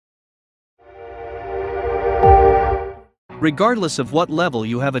Regardless of what level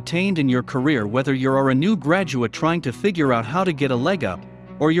you have attained in your career, whether you're a new graduate trying to figure out how to get a leg up,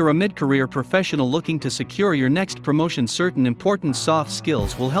 or you're a mid-career professional looking to secure your next promotion, certain important soft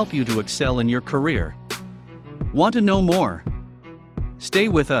skills will help you to excel in your career. Want to know more? Stay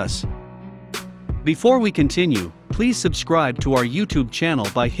with us. Before we continue, please subscribe to our YouTube channel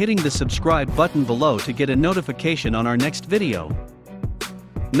by hitting the subscribe button below to get a notification on our next video.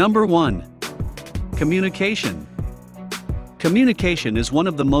 Number 1. Communication. Communication is one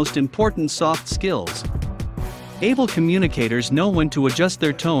of the most important soft skills. Able communicators know when to adjust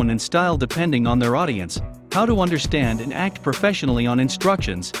their tone and style depending on their audience, how to understand and act professionally on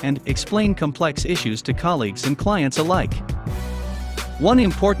instructions, and explain complex issues to colleagues and clients alike. One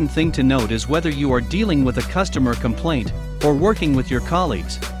important thing to note is whether you are dealing with a customer complaint or working with your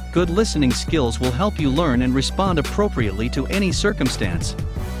colleagues, good listening skills will help you learn and respond appropriately to any circumstance.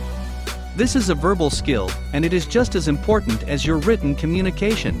 This is a verbal skill, and it is just as important as your written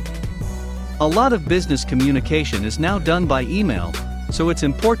communication. A lot of business communication is now done by email, so it's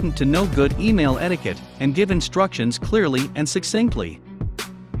important to know good email etiquette and give instructions clearly and succinctly.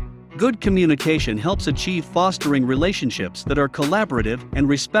 Good communication helps achieve fostering relationships that are collaborative and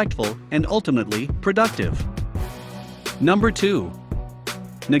respectful and ultimately productive. Number 2.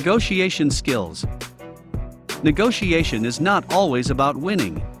 Negotiation skills. Negotiation is not always about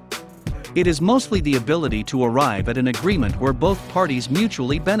winning. It is mostly the ability to arrive at an agreement where both parties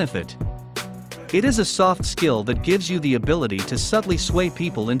mutually benefit. It is a soft skill that gives you the ability to subtly sway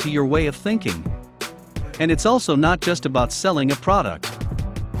people into your way of thinking. And it's also not just about selling a product.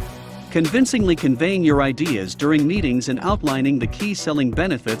 Convincingly conveying your ideas during meetings and outlining the key selling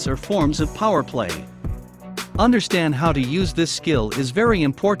benefits are forms of power play. Understand how to use this skill is very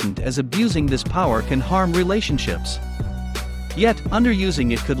important, as abusing this power can harm relationships. Yet,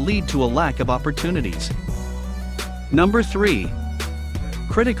 underusing it could lead to a lack of opportunities. Number 3.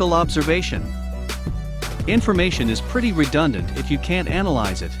 Critical observation. Information is pretty redundant if you can't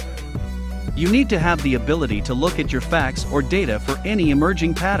analyze it. You need to have the ability to look at your facts or data for any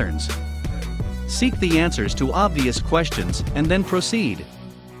emerging patterns. Seek the answers to obvious questions and then proceed.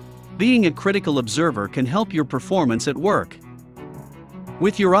 Being a critical observer can help your performance at work.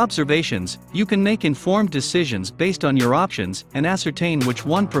 With your observations, you can make informed decisions based on your options and ascertain which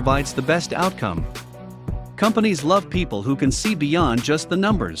one provides the best outcome. Companies love people who can see beyond just the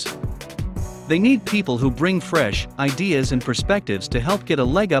numbers. They need people who bring fresh ideas and perspectives to help get a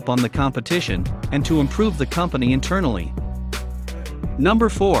leg up on the competition and to improve the company internally. Number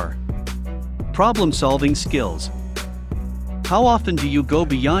 4. Problem-solving skills. How often do you go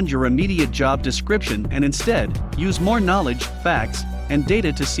beyond your immediate job description and instead use more knowledge, facts, and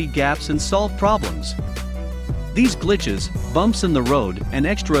data to see gaps and solve problems? These glitches, bumps in the road, and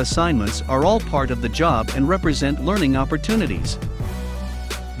extra assignments are all part of the job and represent learning opportunities.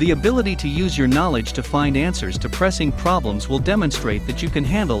 The ability to use your knowledge to find answers to pressing problems will demonstrate that you can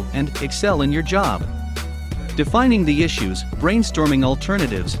handle and excel in your job. Defining the issues, brainstorming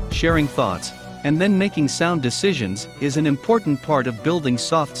alternatives, sharing thoughts, and then making sound decisions is an important part of building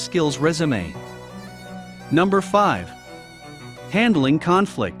soft skills resume. Number 5. Handling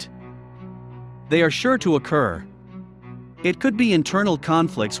conflict. They are sure to occur. It could be internal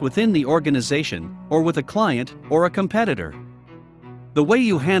conflicts within the organization, or with a client or a competitor. The way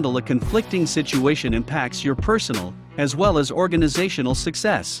you handle a conflicting situation impacts your personal, as well as organizational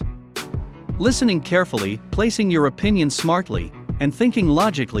success. Listening carefully, placing your opinion smartly, and thinking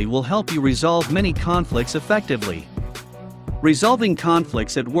logically will help you resolve many conflicts effectively. Resolving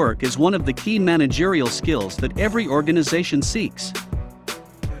conflicts at work is one of the key managerial skills that every organization seeks.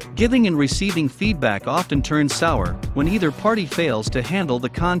 Giving and receiving feedback often turns sour when either party fails to handle the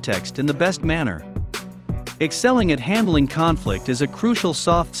context in the best manner. Excelling at handling conflict is a crucial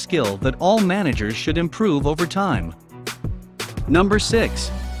soft skill that all managers should improve over time. Number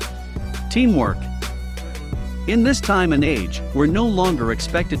 6. Teamwork. In this time and age, we're no longer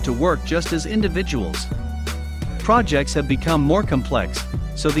expected to work just as individuals. Projects have become more complex,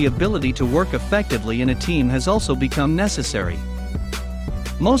 so the ability to work effectively in a team has also become necessary.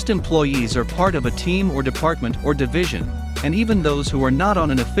 Most employees are part of a team or department or division, and even those who are not on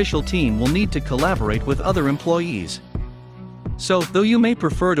an official team will need to collaborate with other employees. So, though you may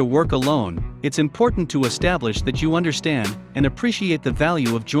prefer to work alone, it's important to establish that you understand and appreciate the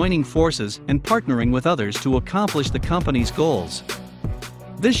value of joining forces and partnering with others to accomplish the company's goals.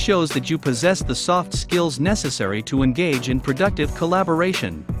 This shows that you possess the soft skills necessary to engage in productive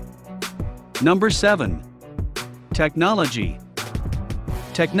collaboration. Number 7. Technology.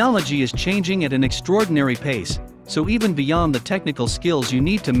 Technology is changing at an extraordinary pace, so even beyond the technical skills you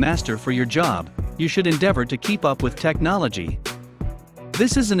need to master for your job, you should endeavor to keep up with technology.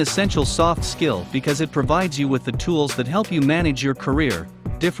 This is an essential soft skill because it provides you with the tools that help you manage your career,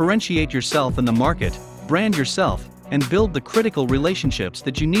 differentiate yourself in the market, brand yourself, and build the critical relationships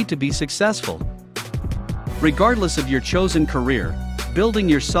that you need to be successful. Regardless of your chosen career, building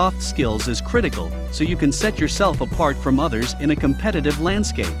your soft skills is critical so you can set yourself apart from others in a competitive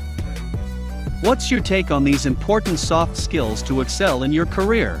landscape. What's your take on these important soft skills to excel in your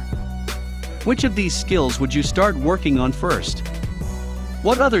career? Which of these skills would you start working on first?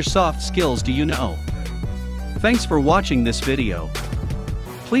 What other soft skills do you know? Thanks for watching this video.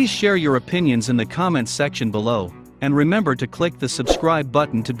 Please share your opinions in the comments section below, and remember to click the subscribe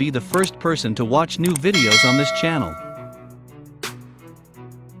button to be the first person to watch new videos on this channel.